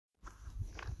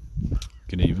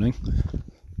Good evening.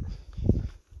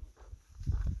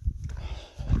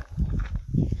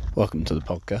 Welcome to the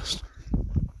podcast.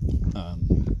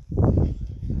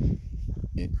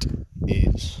 It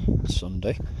is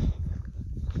Sunday,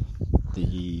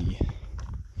 the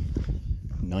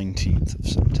 19th of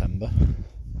September.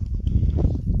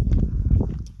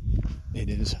 It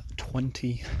is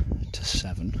 20 to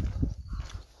 7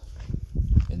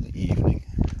 in the evening.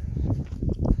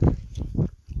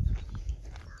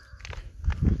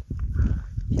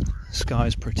 The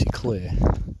sky's pretty clear,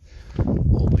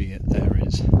 albeit there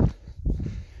is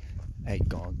a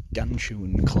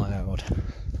gargantuan cloud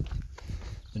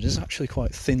that is actually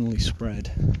quite thinly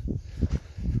spread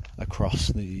across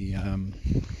the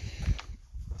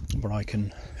what I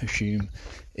can assume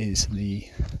is the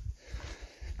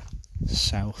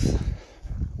southwest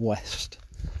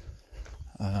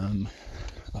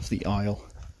of the Isle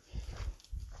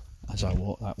as I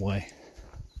walk that way.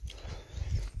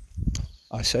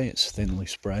 I say it's thinly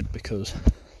spread because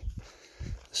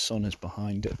the sun is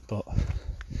behind it, but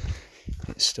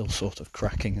it's still sort of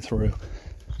cracking through.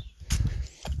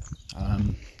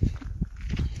 I'm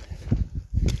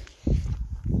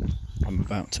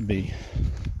about to be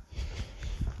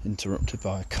interrupted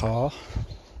by a car,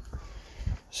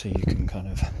 so you can kind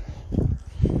of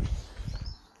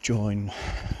join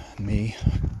me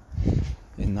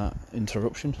in that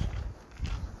interruption.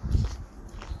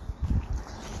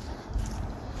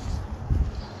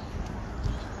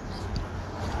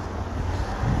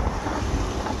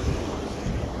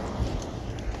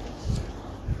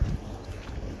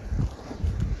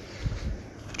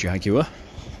 Jaguar,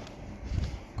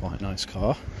 quite a nice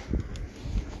car,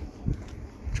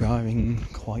 driving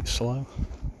quite slow,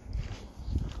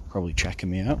 probably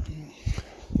checking me out.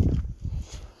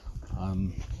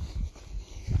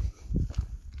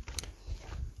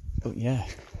 But yeah,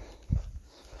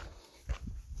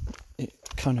 it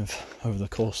kind of, over the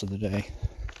course of the day,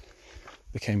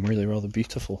 became really rather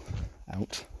beautiful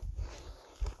out.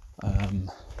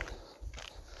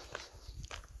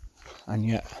 And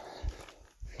yet,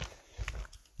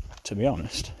 to be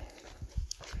honest,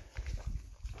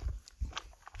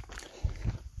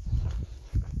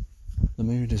 the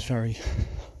mood is very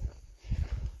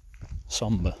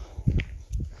sombre,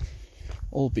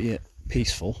 albeit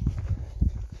peaceful.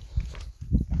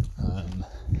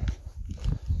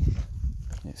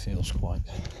 It feels quite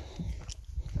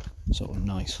sort of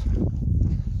nice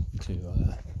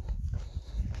to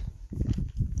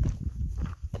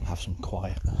have some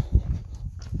quiet.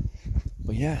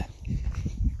 But yeah, it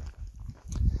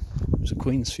was a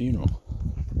Queen's funeral.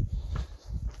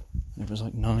 It was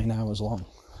like 9 hours long.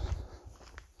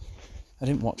 I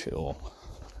didn't watch it all.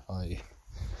 I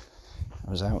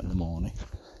was out in the morning,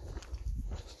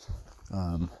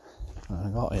 and I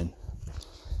got in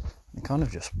and kind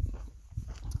of just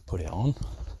put it on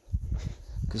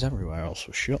because everywhere else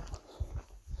was shut.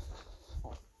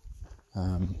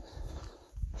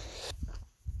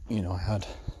 I had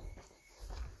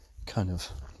kind of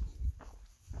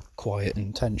quiet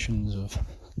intentions of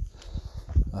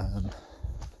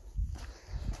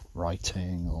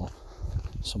writing or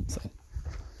something,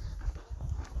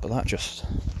 but that just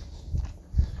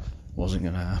wasn't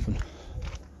going to happen.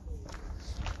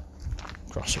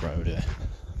 Across the road here.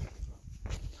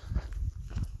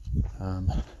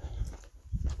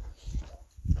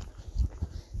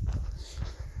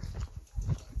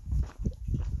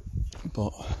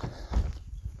 But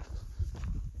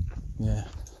yeah,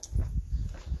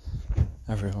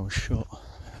 everyone was shut,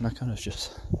 and I kind of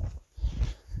just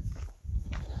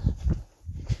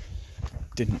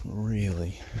didn't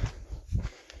really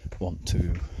want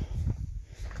to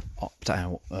opt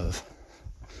out of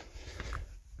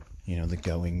the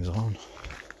goings on,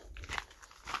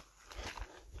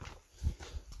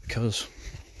 because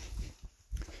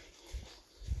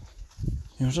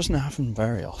it doesn't happen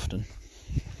very often,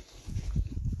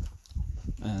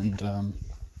 and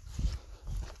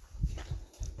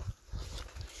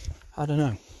I don't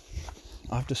know,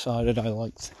 I've decided I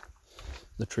liked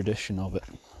the tradition of it.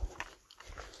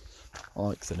 I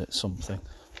like that it's something.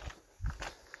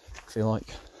 I feel like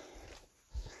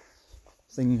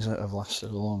things that have lasted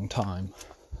a long time,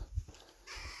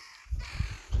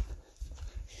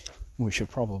 we should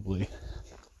probably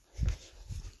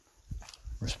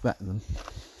respect them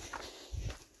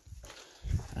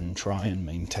and try and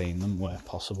maintain them where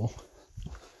possible.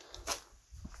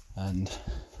 And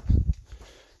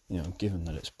given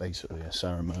that it's basically a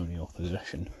ceremonial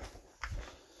position,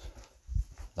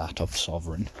 that of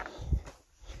sovereign,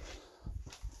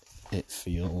 it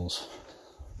feels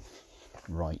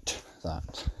right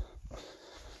that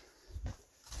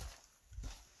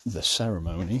the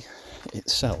ceremony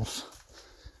itself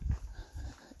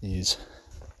is,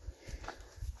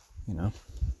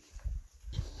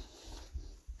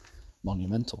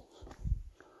 monumental.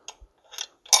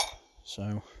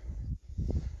 So,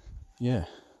 yeah.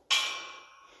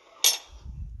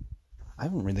 I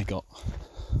haven't really got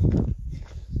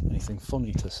anything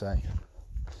funny to say.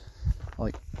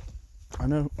 Like, I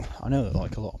know that,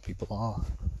 like, a lot of people are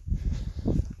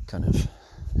kind of,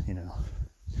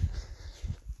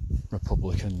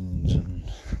 Republicans and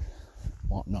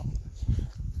whatnot.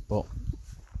 But,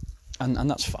 and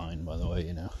that's fine, by the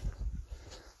way,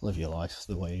 live your life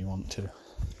the way you want to.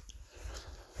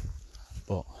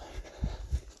 But,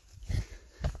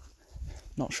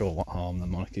 not sure what harm the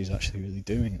monarchy is actually really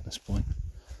doing at this point.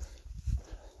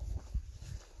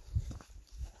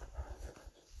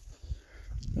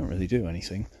 They don't really do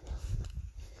anything.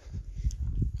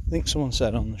 I think someone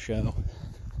said on the show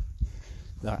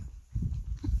that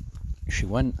she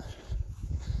went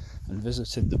and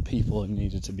visited the people who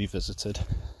needed to be visited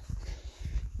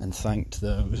and thanked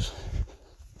those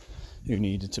who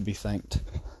needed to be thanked.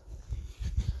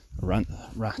 A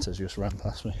rat has just ran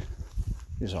past me.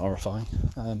 It's horrifying.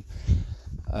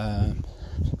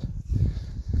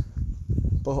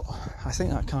 But I think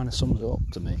that kind of sums it up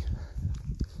to me.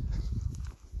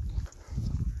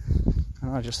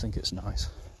 And I just think it's nice.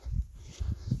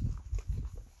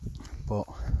 But,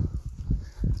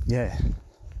 yeah,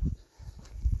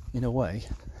 in a way,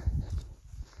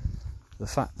 the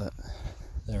fact that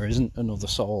there isn't another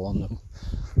soul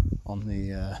on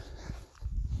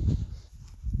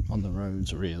the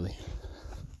roads, really,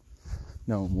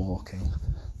 no one walking,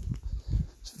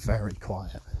 it's very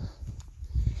quiet.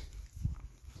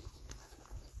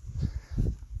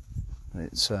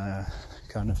 It's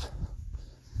kind of,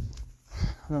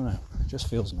 I don't know, it just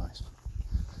feels nice.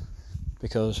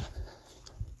 Because,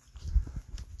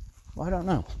 I don't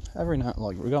know, every night,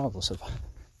 like, regardless of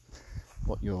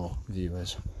what your view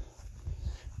is,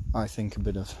 I think a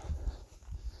bit of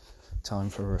time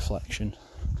for reflection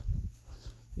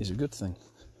is a good thing.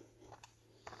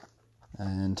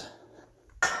 And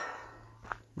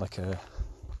like a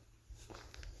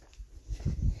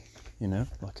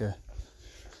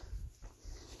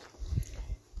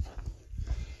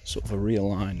sort of a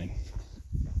realigning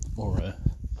or a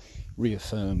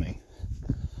reaffirming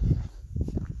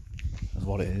of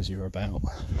what it is you're about,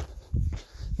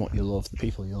 what you love, the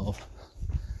people you love.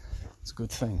 It's a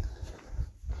good thing.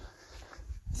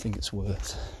 I think it's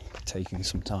worth taking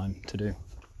some time to do.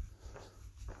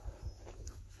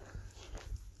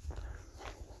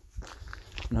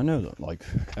 And I know that, like,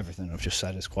 everything I've just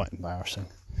said is quite embarrassing.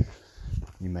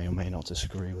 You may or may not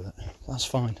disagree with it. That's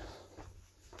fine.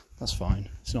 That's fine.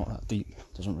 It's not that deep.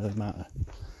 It doesn't really matter.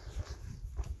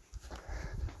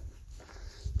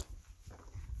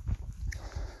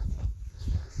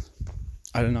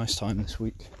 I had a nice time this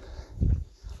week.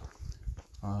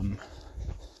 One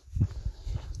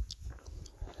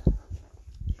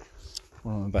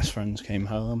of my best friends came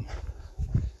home,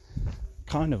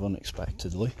 kind of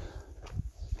unexpectedly.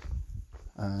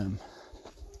 I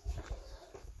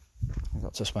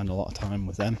got to spend a lot of time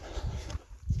with them,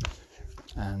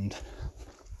 and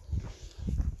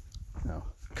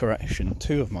correction,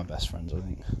 two of my best friends, I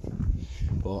think.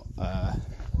 But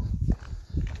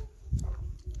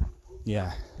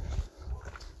yeah,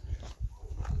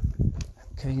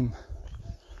 came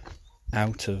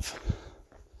out of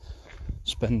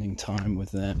spending time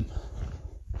with them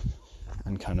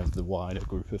and kind of the wider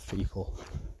group of people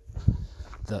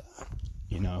that,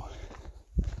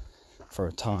 for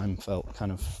a time felt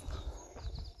kind of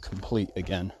complete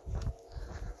again.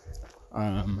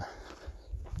 I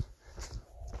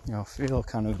feel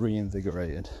kind of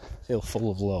reinvigorated, feel full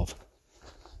of love,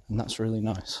 and that's really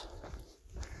nice.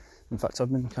 In fact,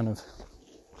 I've been kind of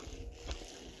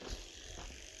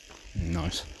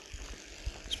nice.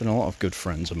 There's been a lot of good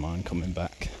friends of mine coming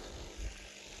back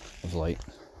of late.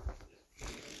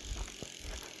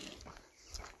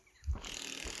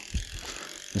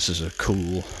 This is a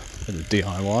cool bit of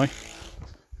DIY.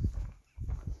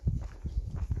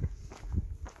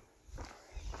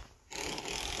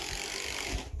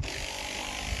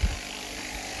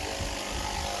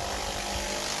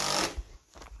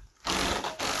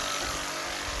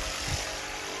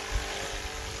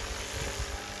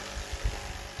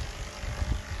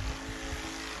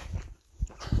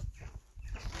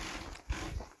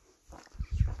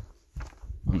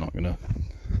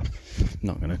 I'm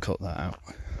not gonna cut that out.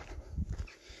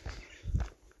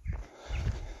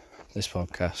 This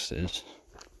podcast is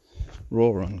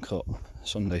raw, uncut,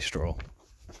 Sunday stroll.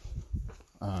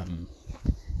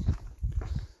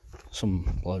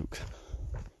 Some bloke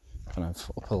kind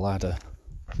of up a ladder,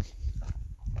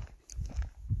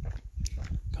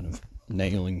 kind of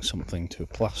nailing something to a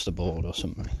plasterboard or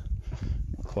something.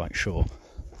 Not quite sure.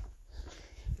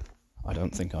 I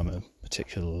don't think I'm a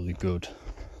particularly good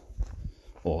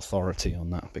authority on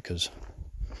that because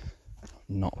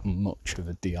I'm not much of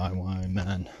a DIY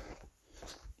man.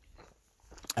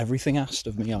 Everything asked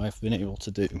of me I've been able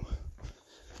to do,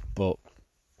 but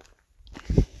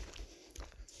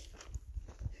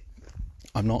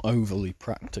I'm not overly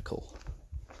practical.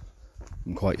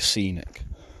 I'm quite scenic.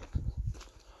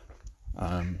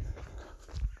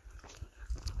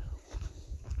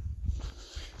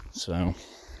 So,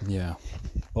 yeah.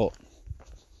 But,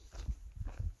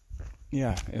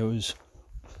 yeah, it was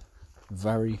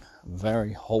very,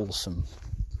 very wholesome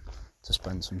to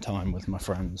spend some time with my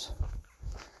friends.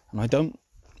 And I don't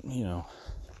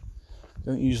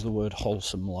use the word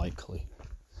wholesome lightly.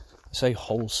 I say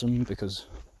wholesome because,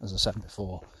 as I said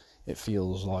before, it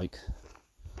feels like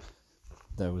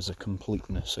there was a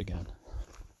completeness again.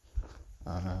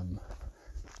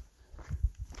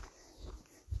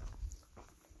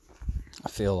 I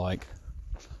feel like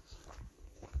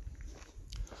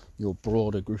your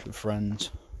broader group of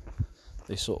friends,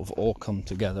 they sort of all come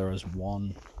together as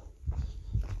one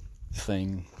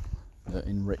thing that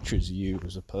enriches you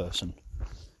as a person.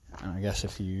 And I guess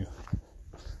if you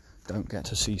don't get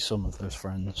to see some of those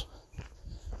friends,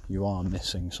 you are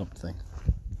missing something.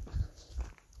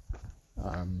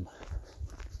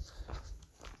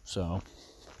 So,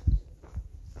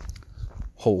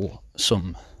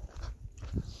 wholesome.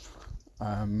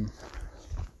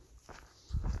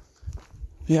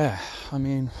 Yeah, I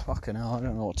mean, fucking hell, I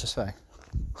don't know what to say.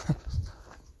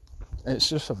 It's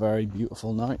just a very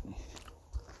beautiful night.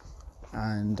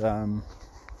 And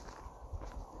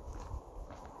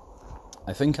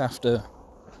I think after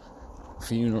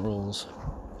funerals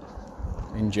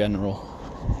in general,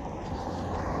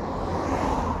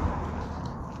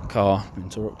 car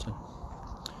interrupting,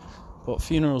 but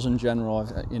funerals in general,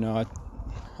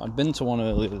 I'd been to one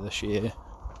earlier this year.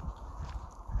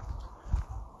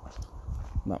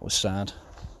 That was sad.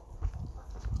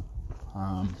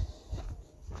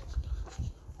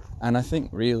 And I think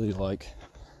really, like,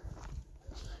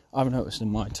 I've noticed in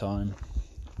my time,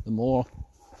 the more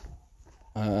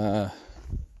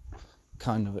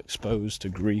kind of exposed to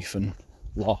grief and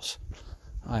loss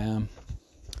I am,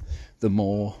 the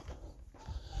more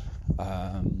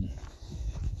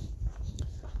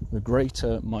the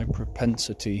greater my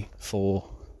propensity for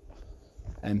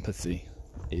empathy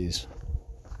is.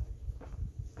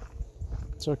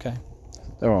 It's okay.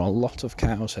 There are a lot of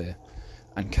cows here,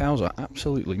 and cows are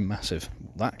absolutely massive.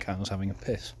 That cow's having a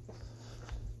piss.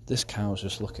 This cow's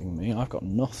just looking at me. I've got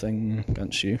nothing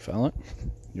against you, fella.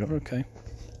 You're okay.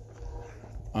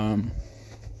 But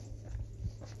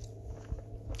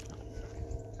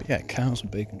yeah, cows are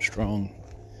big and strong.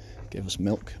 Give us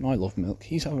milk, and I love milk.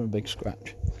 He's having a big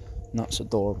scratch, and that's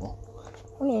adorable.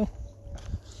 Hello.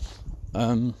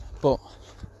 But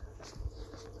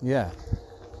yeah,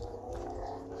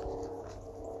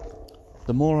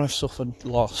 the more I've suffered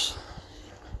loss,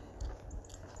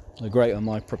 the greater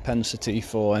my propensity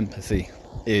for empathy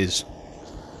is.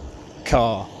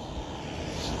 Car.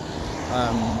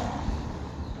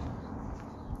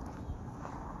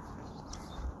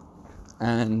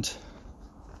 And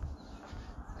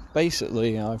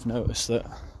basically I've noticed that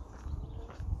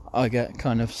I get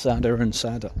kind of sadder and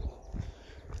sadder.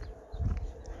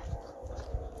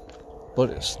 But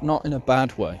it's not in a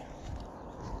bad way.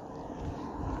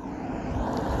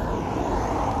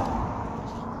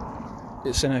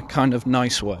 It's in a kind of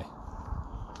nice way.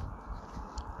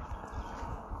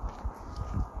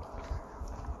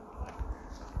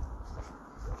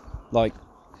 Like,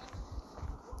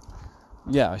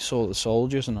 yeah, I saw the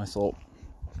soldiers and I thought,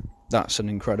 that's an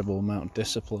incredible amount of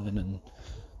discipline and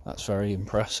that's very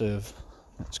impressive,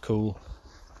 that's cool.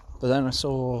 But then I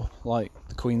saw, like,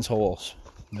 the Queen's horse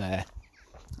there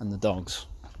and the dogs,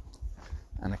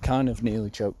 and I kind of nearly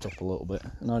choked up a little bit,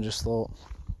 and I just thought,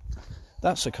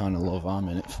 that's the kind of love I'm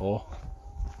in it for,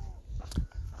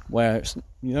 where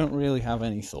you don't really have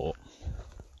any thought.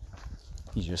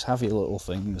 You just have your little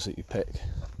things that you pick,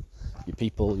 your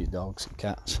people, your dogs, your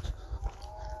cats,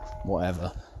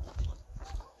 whatever,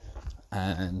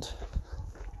 and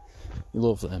you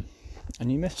love them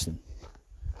and you miss them,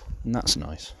 and that's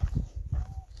nice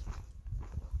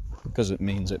because it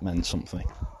means it meant something.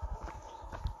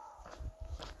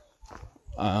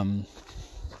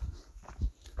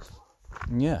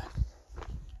 Yeah,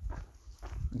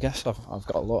 I guess I've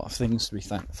got a lot of things to be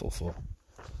thankful for.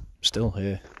 I'm still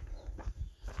here,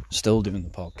 still doing the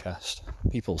podcast.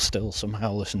 People still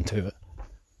somehow listen to it.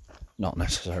 Not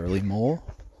necessarily more,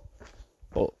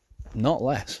 but not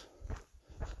less.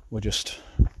 We're just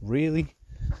really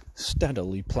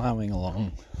steadily ploughing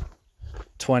along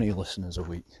 20 listeners a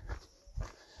week.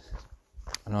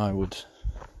 And I would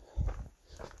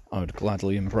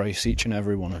gladly embrace each and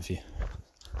every one of you,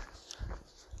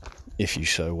 if you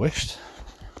so wished.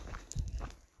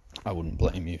 I wouldn't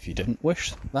blame you if you didn't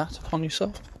wish that upon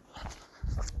yourself.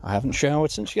 I haven't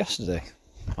showered since yesterday,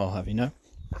 I'll have you know.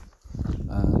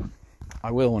 I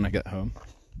will when I get home.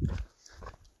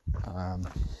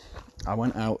 I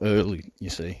went out early, you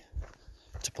see,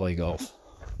 to play golf,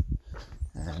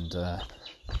 and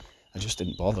I just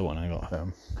didn't bother when I got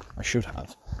home. I should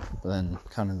have, but then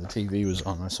kind of the TV was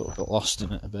on, I sort of got lost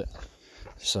in it a bit,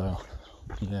 so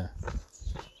yeah.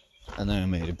 And then I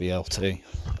made a BLT,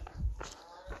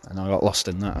 and I got lost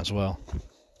in that as well.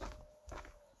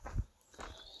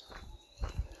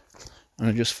 And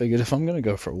I just figured, if I'm going to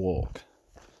go for a walk,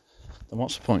 then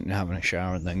what's the point in having a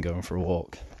shower and then going for a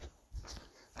walk?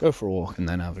 Go for a walk and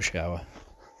then have a shower.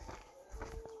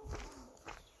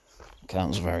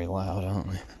 Cows are very loud, aren't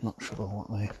they? Not sure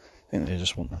what I think they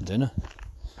just want their dinner.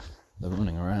 They're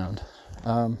running around.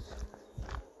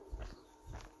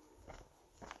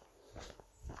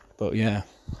 But yeah.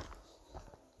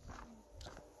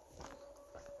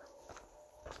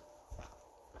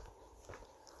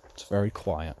 It's very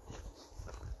quiet.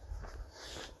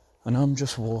 And I'm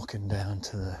just walking down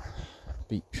to the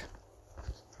beach,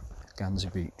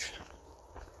 Gansey Beach,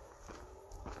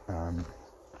 to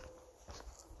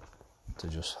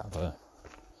just have a,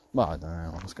 well, I don't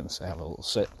know, I was going to say have a little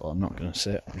sit, but I'm not going to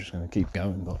sit, I'm just going to keep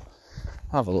going, but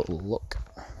have a little look.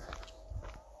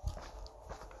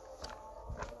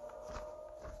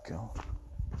 God.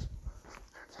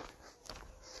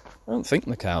 I don't think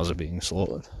the cows are being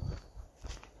slaughtered.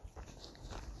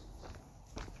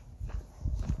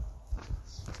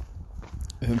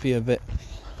 It would be a bit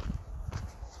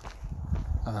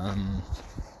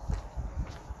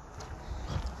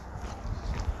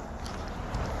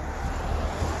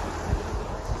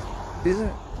is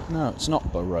it? No, it's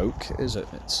not Baroque, is it?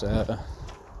 It's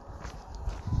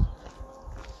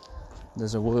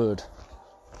there's a word,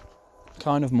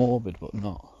 kind of morbid but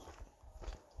not.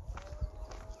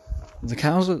 The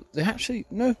cows are, they actually,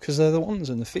 no, because they're the ones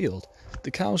in the field.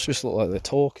 The cows just look like they're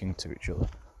talking to each other.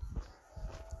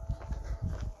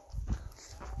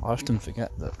 I often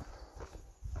forget that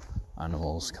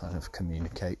animals kind of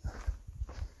communicate,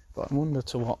 but I wonder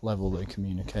to what level they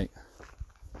communicate.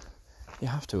 You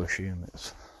have to assume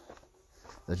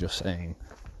they're just saying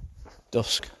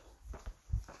dusk,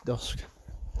 dusk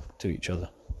to each other.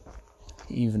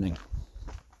 Evening.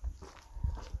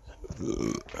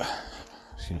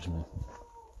 Excuse me.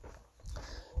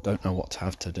 Don't know what to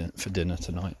have for dinner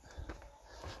tonight.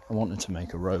 I wanted to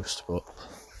make a roast, but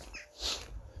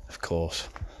of course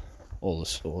all the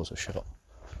stores are shut,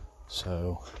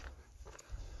 so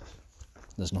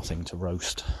there's nothing to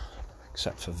roast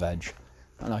except for veg,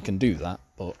 and I can do that,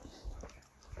 but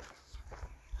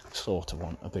I sort of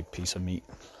want a big piece of meat.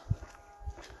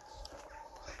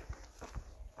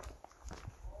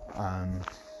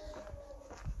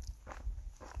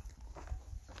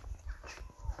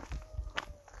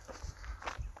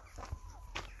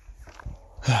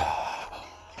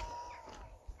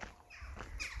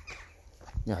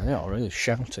 Yeah, they are really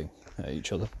shouting at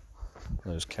each other,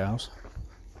 those cows.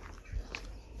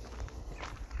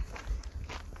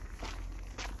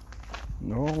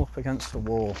 And they're all up against the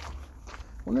wall. I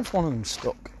wonder if one of them's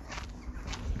stuck.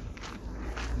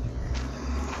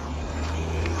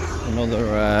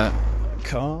 Another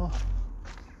car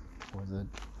with a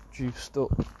juiced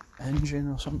up engine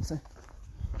or something.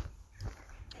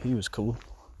 He was cool.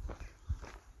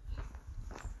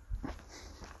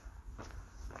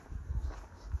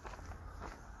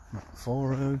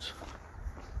 Four roads.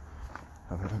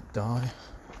 Hope I don't die.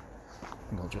 I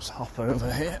think I'll just hop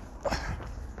over here.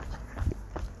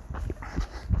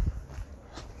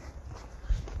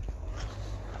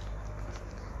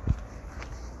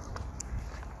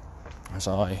 As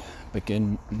I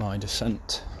begin my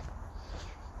descent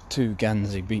to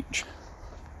Gansey Beach.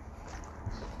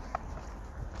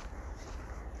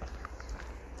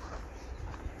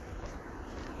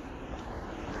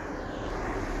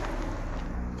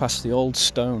 Past the old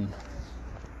stone.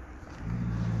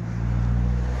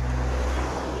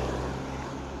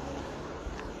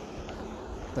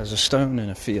 There's a stone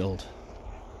in a field,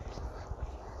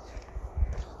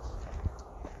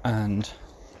 and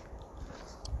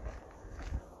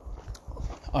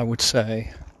I would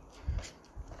say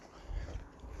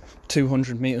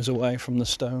 200 metres away from the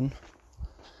stone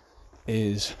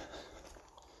is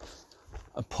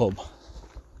a pub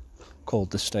called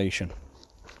The Station.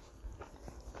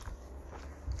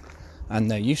 And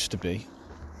there used to be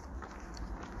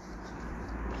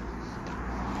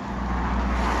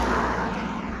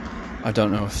I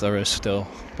don't know if there is still,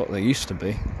 but there used to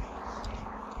be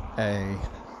a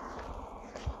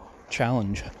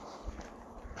challenge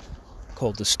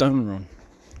called the Stone Run.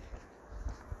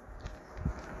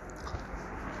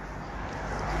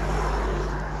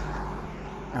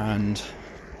 And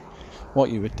what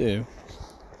you would do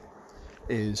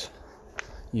is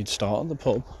you'd start at the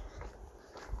pub,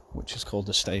 which is called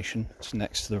The Station. It's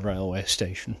next to the railway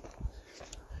station.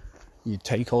 You'd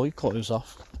take all your clothes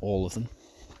off, all of them.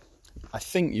 I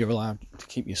think you're allowed to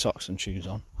keep your socks and shoes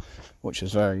on, which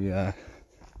is very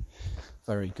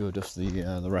good of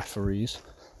the referees.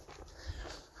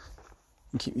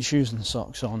 You keep your shoes and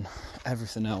socks on,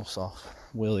 everything else off,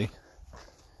 willy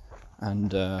and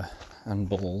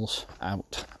balls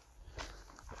out,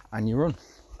 and you run.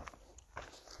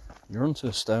 You run to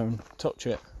the stone, touch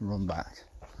it, and run back.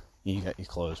 You get your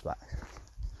clothes back.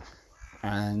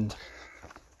 And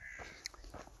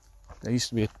there used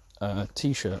to be a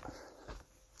t-shirt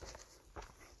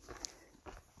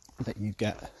that you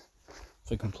get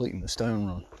for completing the stone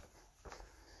run.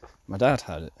 My dad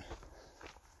had it.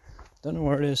 Don't know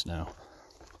where it is now.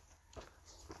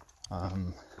 I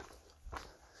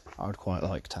would quite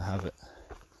like to have it,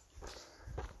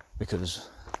 because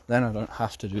then I don't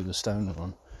have to do the stone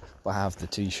run, but I have the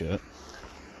t-shirt.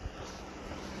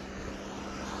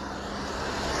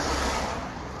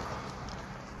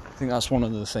 I think that's one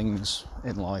of the things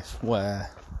in life where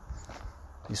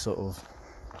you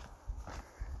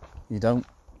don't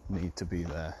need to be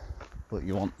there, but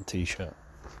you want the t-shirt.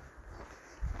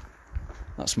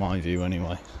 That's my view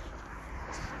anyway.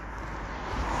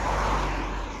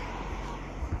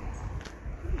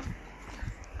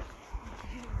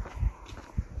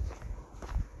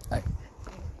 Hey.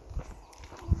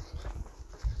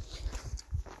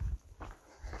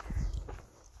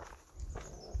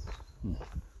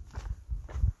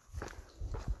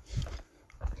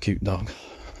 Cute dog.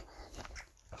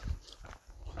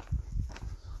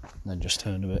 Then just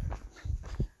turned a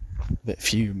bit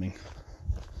fuming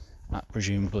at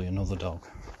presumably another dog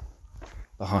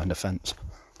behind a fence.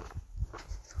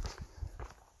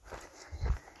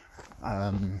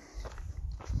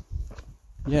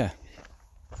 Yeah.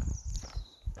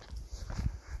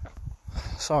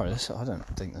 Sorry, I don't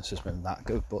think this has been that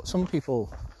good, but some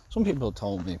people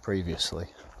told me previously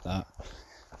that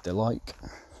they like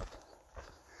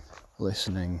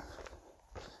listening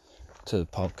to the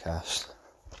podcast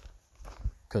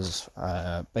because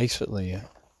basically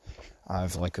I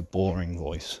have like a boring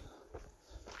voice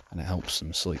and it helps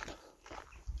them sleep.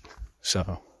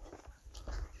 So,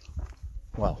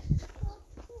 well,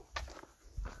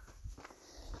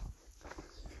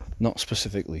 not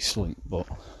specifically sleep, but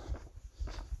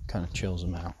kind of chills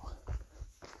them out.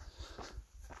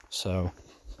 So,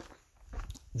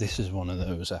 this is one of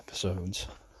those episodes,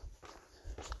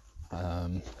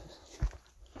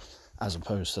 as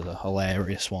opposed to the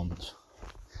hilarious ones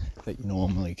that you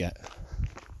normally get.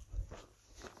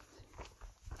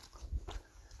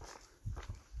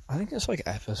 I think it's like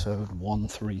episode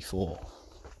 134.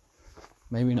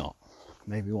 Maybe not.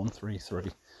 Maybe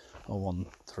 133 or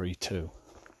 132.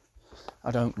 I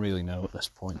don't really know at this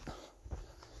point.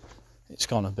 It's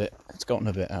gotten a bit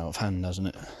out of hand, hasn't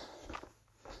it?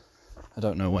 I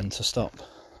don't know when to stop.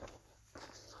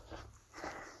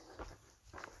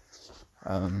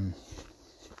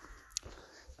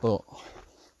 But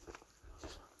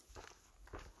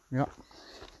yeah,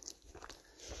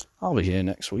 I'll be here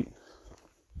next week,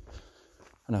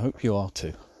 and I hope you are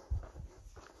too.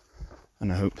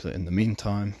 And I hope that in the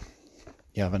meantime,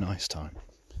 you have a nice time.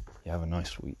 You have a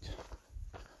nice week,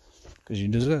 because you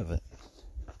deserve it.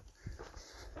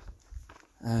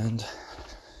 And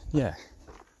yeah,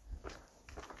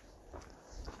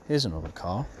 here's another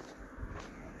car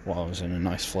while I was in a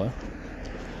nice flow.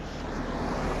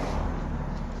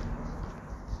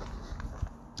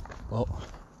 Well,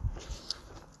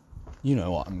 you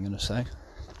know what I'm going to say.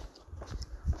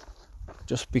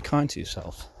 Just be kind to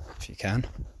yourself if you can.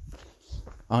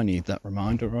 I need that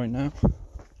reminder right now.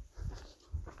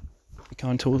 Be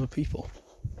kind to other people.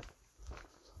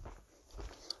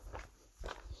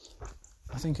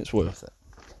 I think it's worth it.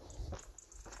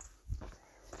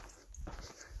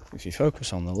 If you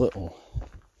focus on the little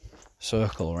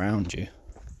circle around you,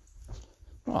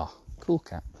 cool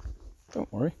cat,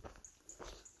 don't worry.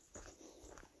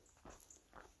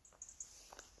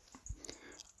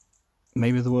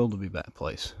 Maybe the world will be a better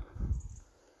place.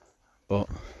 But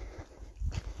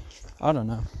I don't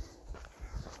know.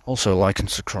 Also like and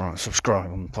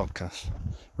subscribe on the podcast.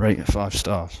 Rate it 5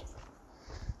 stars.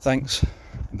 Thanks.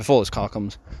 And before this car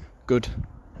comes, good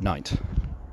night.